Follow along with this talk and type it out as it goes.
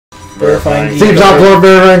Verifying Seems up, Lord,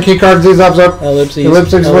 verifying key cards, these up. Ellipses.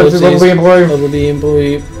 Ellipses, little B employee. Little B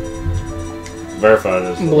employee. Verify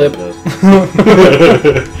this. Blip.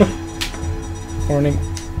 Warning.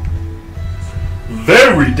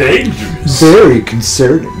 Very dangerous. Very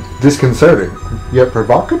concerning. Disconcerting, yet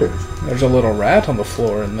provocative. There's a little rat on the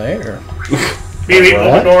floor in there. Maybe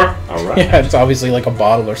open the door. Alright. Yeah, it's obviously like a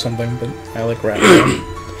bottle or something, but I like rat.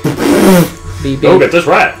 Beep, beep. Go get this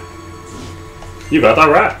rat. You got that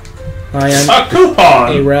rat. I am A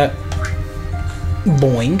coupon. a rat.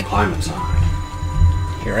 Boing. Climb inside.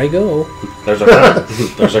 Here I go. There's a gun.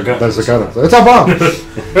 There's a gun. There's a gun. It's a bomb.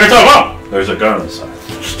 There's a bomb. There's a gun inside.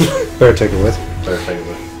 Better take it with. Better take it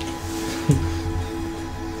with.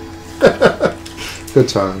 Good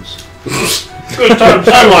times. Good times.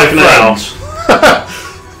 Unlike now.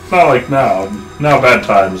 Not like now. Now bad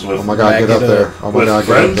times with. Oh my god, get up there. Oh my with god,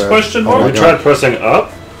 get up friends? there. Question Oh mark? my We god. tried pressing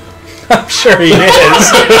up. I'm sure he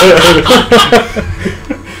is.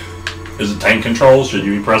 Is it tank controls? Should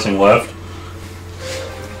you be pressing left?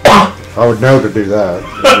 I would know to do that.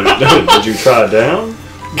 Did you try down?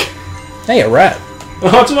 Hey, a rat.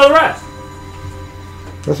 Oh, it's another rat.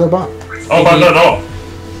 That's a bomb. Oh no.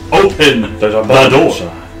 Open There's a the bomb door.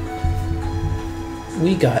 inside.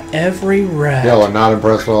 We got every rat. Yeah, I'm not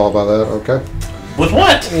impressed at all by that, okay? With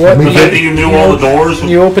what? What? The fact that you knew all the doors?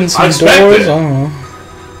 You opened some I expect doors? it. Oh.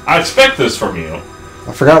 I expect this from you.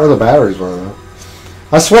 I forgot where the batteries were, though.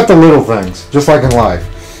 I sweat the little things, just like in life.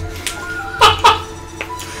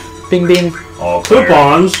 Bing, bing. All clear.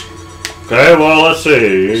 Coupons. Okay, well, let's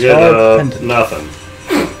see. You get Star pendant. nothing.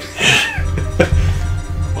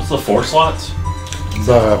 What's the 4 slots? It's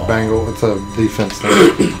a bangle, it's a defense thing.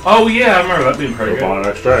 Oh yeah, I remember that being pretty good. Coupon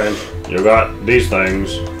exchange. You got these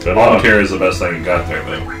things. Good luck. Volunteer is the best thing you got there,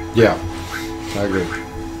 though. Yeah, I agree.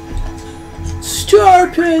 Star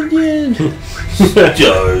pendant.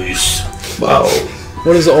 Dice. Wow.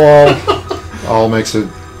 What is all? All makes it...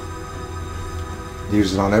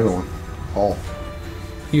 Use it on everyone. All.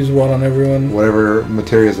 Use what on everyone? Whatever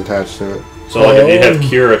material is attached to it. So, like, if you have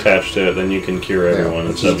cure attached to it, then you can cure everyone.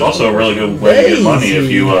 Which instead is of also a really good way to get money if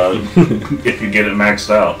you if you get it maxed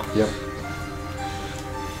out. Yep.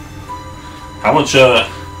 How much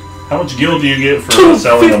gil do you get for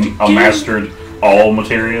selling a mastered all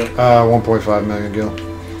materia? 1.5 million gil.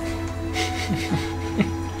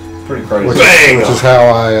 Pretty crazy. Which Bang! is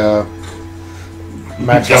how I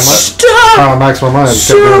max my money. Stop! How I max my money. I just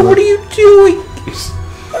kept Sir, doing what that. are you doing?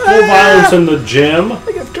 No violence in the gym. I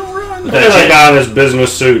have to run. Look at that guy in his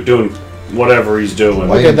business suit doing whatever he's doing.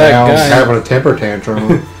 Laying at that down, guy. having a temper tantrum.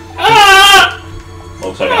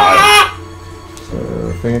 Looks like an item.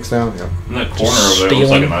 Phoenix down? Yeah. In that corner over there looks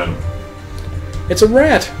like an item. It's a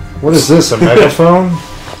rat. What is this, a megaphone?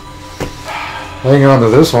 Hanging on to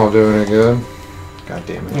this won't do any good. God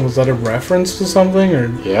damn it. Was that a reference to something, or?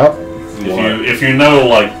 Yep. If you know,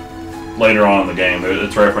 like, later on in the game,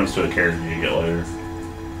 it's reference to a character you get later.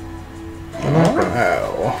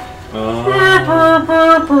 Oh.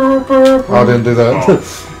 I didn't do that.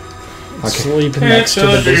 Sleeping next to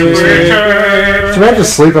the Can you imagine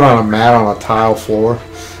sleeping on a mat on a tile floor?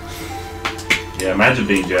 Yeah, imagine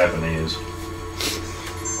being Japanese.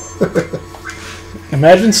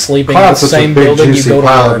 Imagine sleeping in the Pile's such a same big building you juicy go to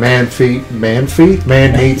pile work. of man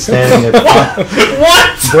meat standing at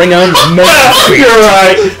What? Bring on You're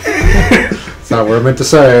right. That's not what I meant to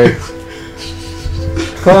say.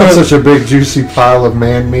 Pile's such a big juicy pile of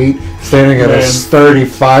man meat standing at a sturdy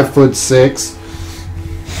 5'6".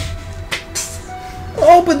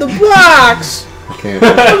 Open the box! I can't.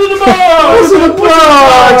 Open the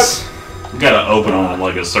box! You gotta open them in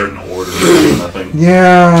like a certain order. I think.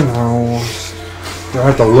 Yeah, I know. Do I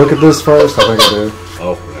have to look at this first? I think I do.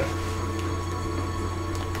 Oh,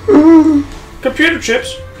 computer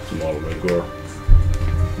chips. Small regular.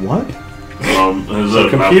 What? Is So it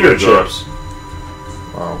computer map jobs? chips.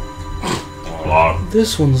 Wow. Lock.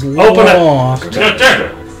 This one's Open it. locked.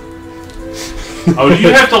 Oh, do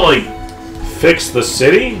you have to like? Fix the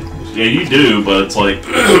city? Yeah, you do, but it's like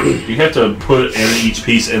you have to put in each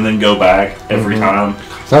piece and then go back every time.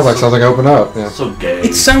 Sounds like something opened up. Yeah. So gay.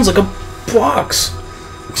 It sounds like a box.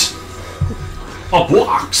 A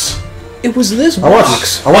box. It was this I watched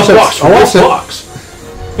box. it. I watched it.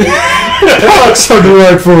 Box are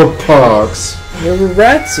delightful of pox. There were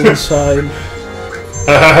rats inside.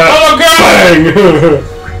 Oh god!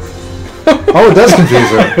 Oh, it does confuse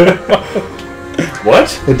her. What?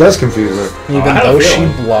 It does confuse her. Even I had a though she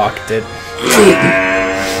feeling. blocked it.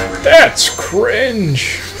 That's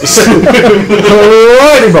cringe.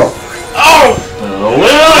 Alrighty, Bo.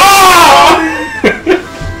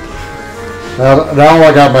 Well, Now all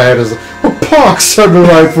I got in my head is Pox on the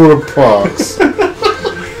right foot of Pox.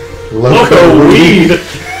 Loco weed.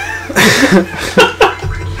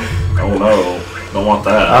 Oh no. Don't want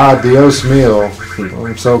that. Ah, Dios mío.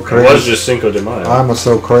 I'm so It crazy. was just Cinco de Mayo. I'm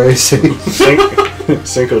so crazy.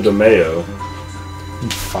 Cinco de Mayo.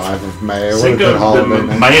 5 of May. What a Cinco good de holiday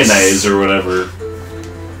name. mayonnaise or whatever.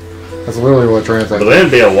 That's literally what it But translates. then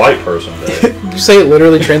it'd be a white person day. Did you say it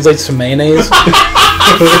literally translates to mayonnaise?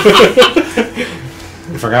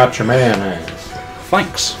 You forgot your mayonnaise.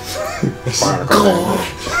 Thanks.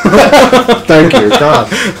 Thank you, God.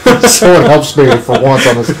 Someone helps me for once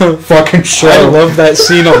on this fucking show. I love that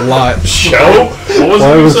scene a lot. Show? What was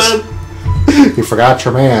it you said? You forgot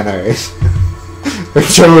your mayonnaise. And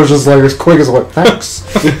Joe was just like as quick as what? Thanks.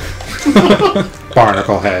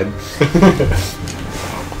 Barnacle head.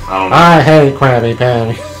 I don't know. I hate Krabby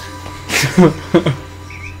Patty.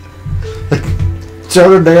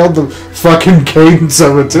 Joe nailed the fucking cadence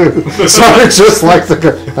of it too. So it's just like the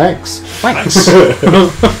thanks. Thanks.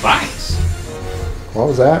 Thanks. What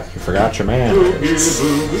was that? You forgot your mayonnaise.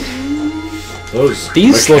 Those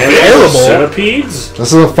These look mechanical terrible. Centipedes?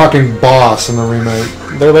 This is a fucking boss in the remake.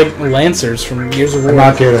 They're like Lancers from Gears of War. I'm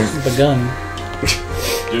not kidding. The gun.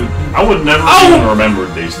 Dude, I would never even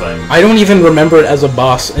remembered these things. I don't even remember it as a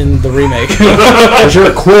boss in the remake. Because you're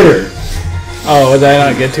a quitter. Oh, did I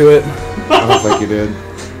not get to it? I don't think you did.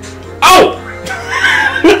 Oh!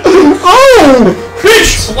 Oh!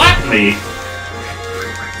 Bitch slapped me!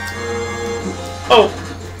 Oh.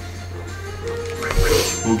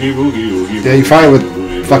 Woogie woogie woogie. Yeah, you fight with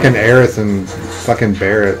woogie, fucking Aerith and fucking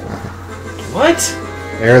Barrett. What?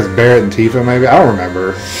 Aerith, Barrett, and Tifa, maybe? I don't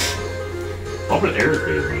remember. What would Eric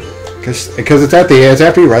be? Because it's at the end. It's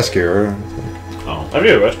after you rescue her. Oh. I'd be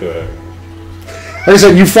a rescue her. Like I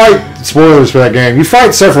said, you fight, spoilers for that game, you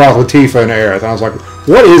fight Sephiroth with Tifa and Aerith. And I was like,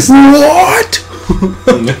 what is what?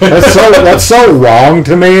 that's so wrong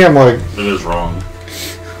to me. I'm like, It is wrong.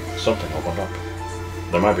 Something opened up.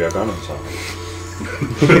 There might be a gun inside.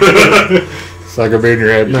 it's like a beer in your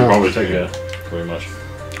head. You should No. probably take Yeah, it. pretty much.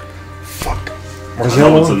 Fuck. I Where's the know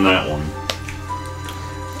other what's one? in that one.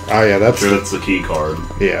 Oh, yeah, that's, Sure, that's the key card.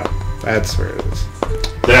 yeah, that's where it is.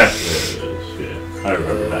 That is, yeah. I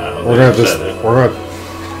remember now. We're gonna have to, we're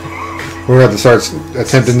gonna have to start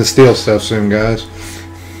attempting to steal stuff soon, guys.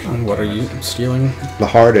 And what are you stealing? The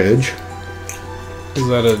hard edge. Is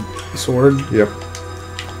that a sword? Yep.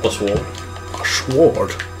 A sword. A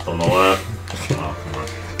sword. On the left. Oh, come on.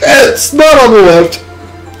 It's not on the left.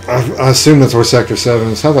 I assume that's where Sector 7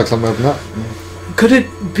 is. Sounds like something opened up. Could it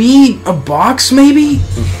be a box, maybe?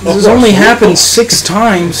 This has only happened 6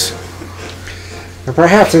 times. Or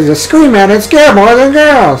perhaps they just scream at it and scare more than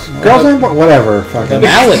girls. Girls ain't whatever. The Fucking.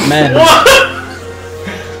 mallet men.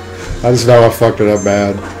 I just know I fucked it up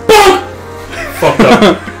bad. Fucked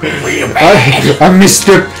up. I missed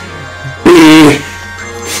it.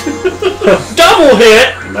 Double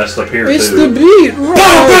hit! Messed up here, It's too. the beat,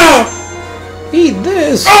 right? Eat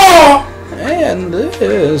this. And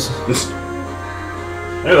this.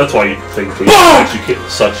 Maybe that's why you think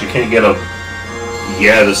sucks. You can't get a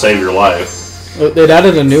yeah to save your life. It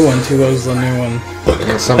added a new one, too. What was the new one?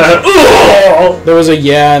 Oh! There was a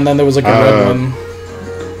yeah, and then there was like a red one.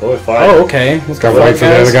 Boy, fight. Oh, okay. Let's go Gotta wait fight, for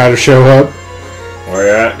the other guys. guy to show up. Where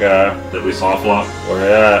you at, guy? Did we soft lock? Where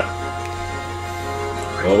you at?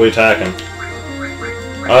 What are we attacking?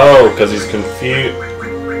 Oh, because he's confused.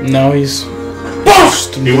 No, he's...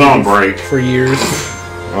 He went on break. For years.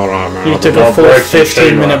 Hold on, He man. took no a full break, he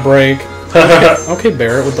 15-minute stayed break. Okay,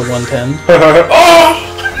 Barrett with the 110. Oh!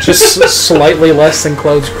 Just slightly less than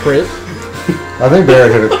Cloud's crit. I think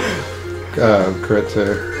Barrett hit a crit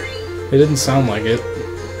too. It didn't sound like it.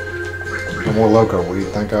 No more loco weed,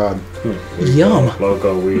 thank God. Yum.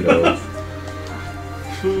 Loco Weedo.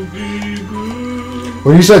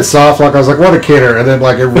 When you said soft lock, I was like, what a kidder. And then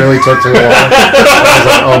like it really took too long. I was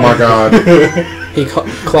like, oh my God. He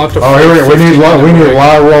clocked a Oh, here we need a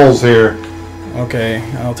lot of rolls here. Okay,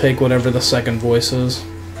 I'll take whatever the second voice is.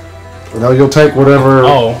 No, you'll take whatever.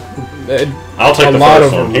 Oh. I'll take A the lot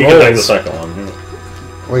first of one. He can take the rolls. second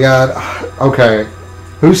one. We got. Okay.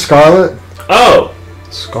 Who's Scarlet? Oh!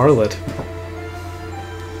 Scarlet.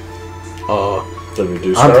 Did we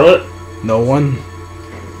do Scarlet? No one.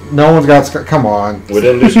 No one's got. Come on. We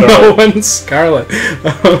didn't do No Scarlet. one's Scarlet.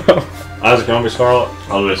 Isaac, you want to be Scarlet?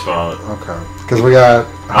 I'll be Scarlet. Okay. Because we got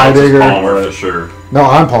Alex is Heidegger. Palmer for sure. No,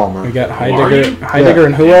 I'm Palmer. We got are Heidegger. you? Heidegger Yeah.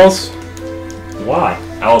 and who else? Why?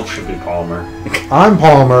 Alex should be Palmer. I'm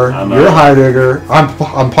Palmer. I know. You're Heidegger. I'm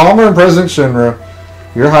Palmer and President Shinra.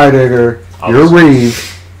 You're Heidegger. I'll You're just-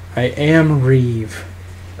 Reeve. I am Reeve.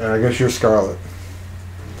 And I guess you're Scarlet.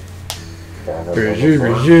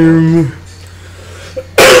 Resume.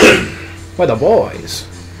 Why the boys?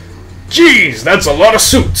 Jeez, that's a lot of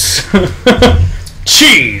suits.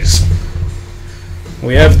 Jeez.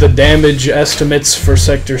 We have the damage estimates for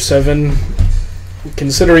Sector 7.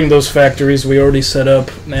 Considering those factories we already set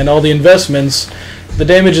up and all the investments, the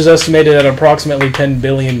damage is estimated at approximately 10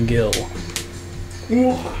 billion gil.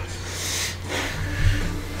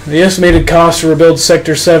 The estimated cost to rebuild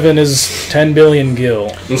Sector 7 is 10 billion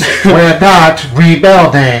gil. We're not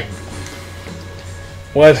rebuilding.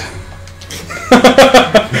 What?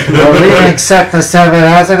 We're leaving Sector 7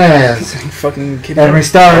 as it is. Fucking kidding And me? we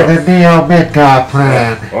started the Neo-Midgard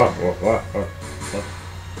plan. What?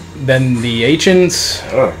 Then the ancients.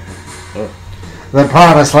 The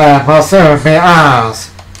promised land will soon be ours.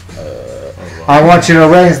 I want you to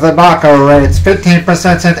raise the narco rates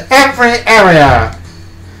 15% in every area.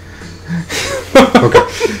 Okay.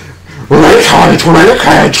 Let's try to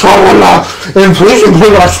control and please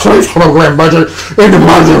include our space program budget in the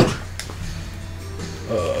budget.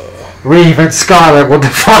 Reeve and Scarlet will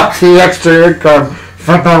deduct the extra income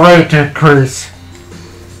from the rate increase.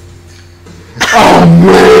 Oh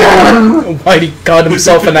man! Whitey cut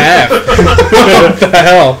himself in half. What the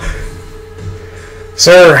hell?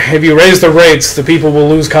 Sir, if you raise the rates, the people will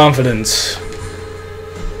lose confidence.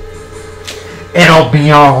 It'll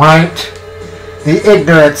be alright. The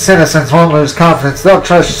ignorant citizens won't lose confidence. They'll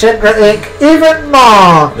trust Shinra Inc. even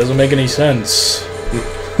more. Doesn't make any sense.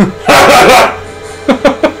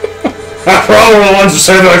 After all, we're the ones who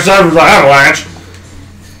saved ourselves from the avalanche.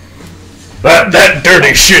 That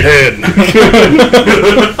dirty shithead.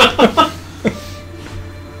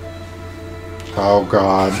 Oh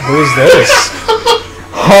god. Who is this?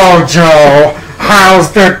 Hojo,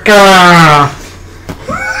 how's the girl?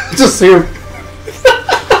 Just see him.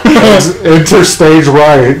 Enter stage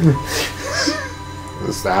right. Is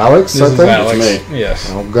this Alex? This I is think? Alex. me. Yes.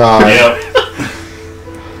 Oh god. Yep.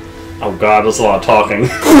 Oh god, that's a lot of talking.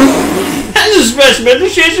 As a specimen, the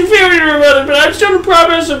she's inferior to her mother, but I'm still in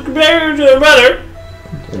progress of comparing her to her mother.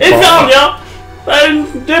 It's found, y'all.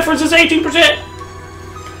 The difference is 18%.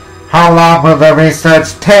 How long will the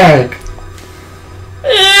research take?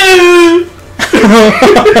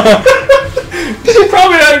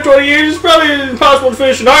 Probably another 20 years. It's probably impossible to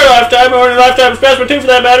finish in our lifetime, or in a lifetime of Specimen 2 for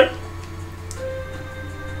that matter.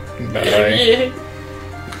 Bye.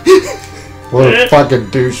 What a fucking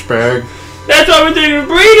douchebag. That's why we're thinking of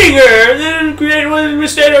breeding her. Then create one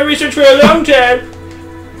withstand our research for a long time.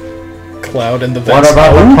 Cloud in the What vents.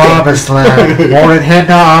 about the promised land? Won't it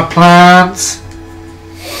hinder our plans?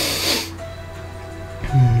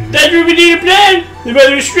 That's where we need a plan. The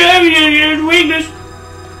mother is strong and the weakness.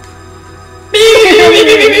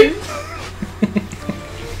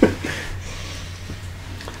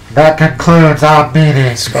 That concludes our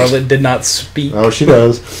meeting. Scarlet did not speak. Oh, she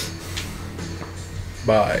does.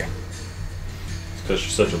 Bye. Because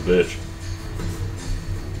she's such a bitch.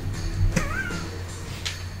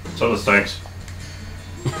 So does thanks.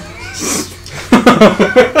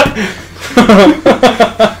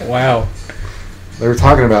 Wow. They were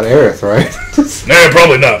talking about Aerith, right? Nah,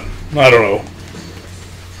 probably not. I don't know.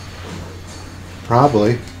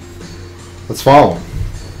 Probably. Let's follow him.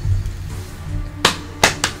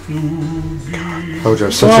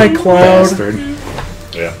 Hojo's such Bye, a Cloud. bastard.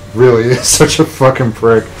 Yeah. Really is such a fucking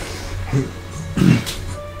prick.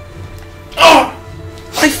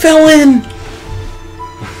 I fell in!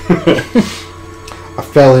 I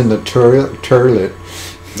fell in the turlet.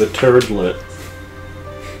 The turdlet.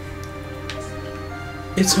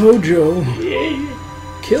 It's Hojo.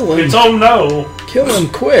 Yeah. Kill him. It's oh no. Kill him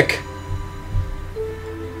quick.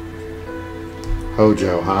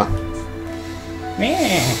 Hojo, huh?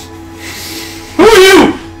 Who are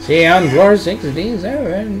you? See you on floor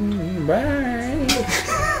 67. Bye.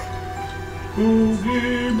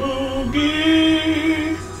 Boogie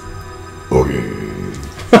boogie. Okay.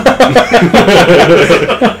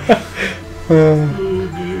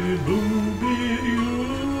 Boogie boogie.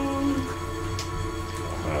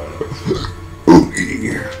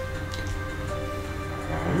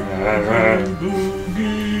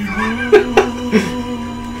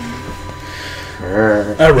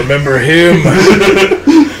 I remember him.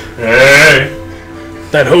 Hey.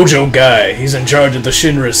 That Hojo guy. He's in charge of the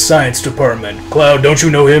Shinra's science department. Cloud, don't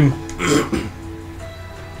you know him?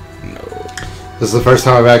 This is the first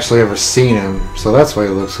time I've actually ever seen him, so that's what he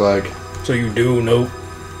looks like. So you do know.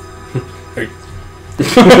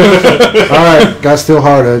 Alright, got Steel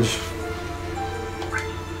Hard Edge.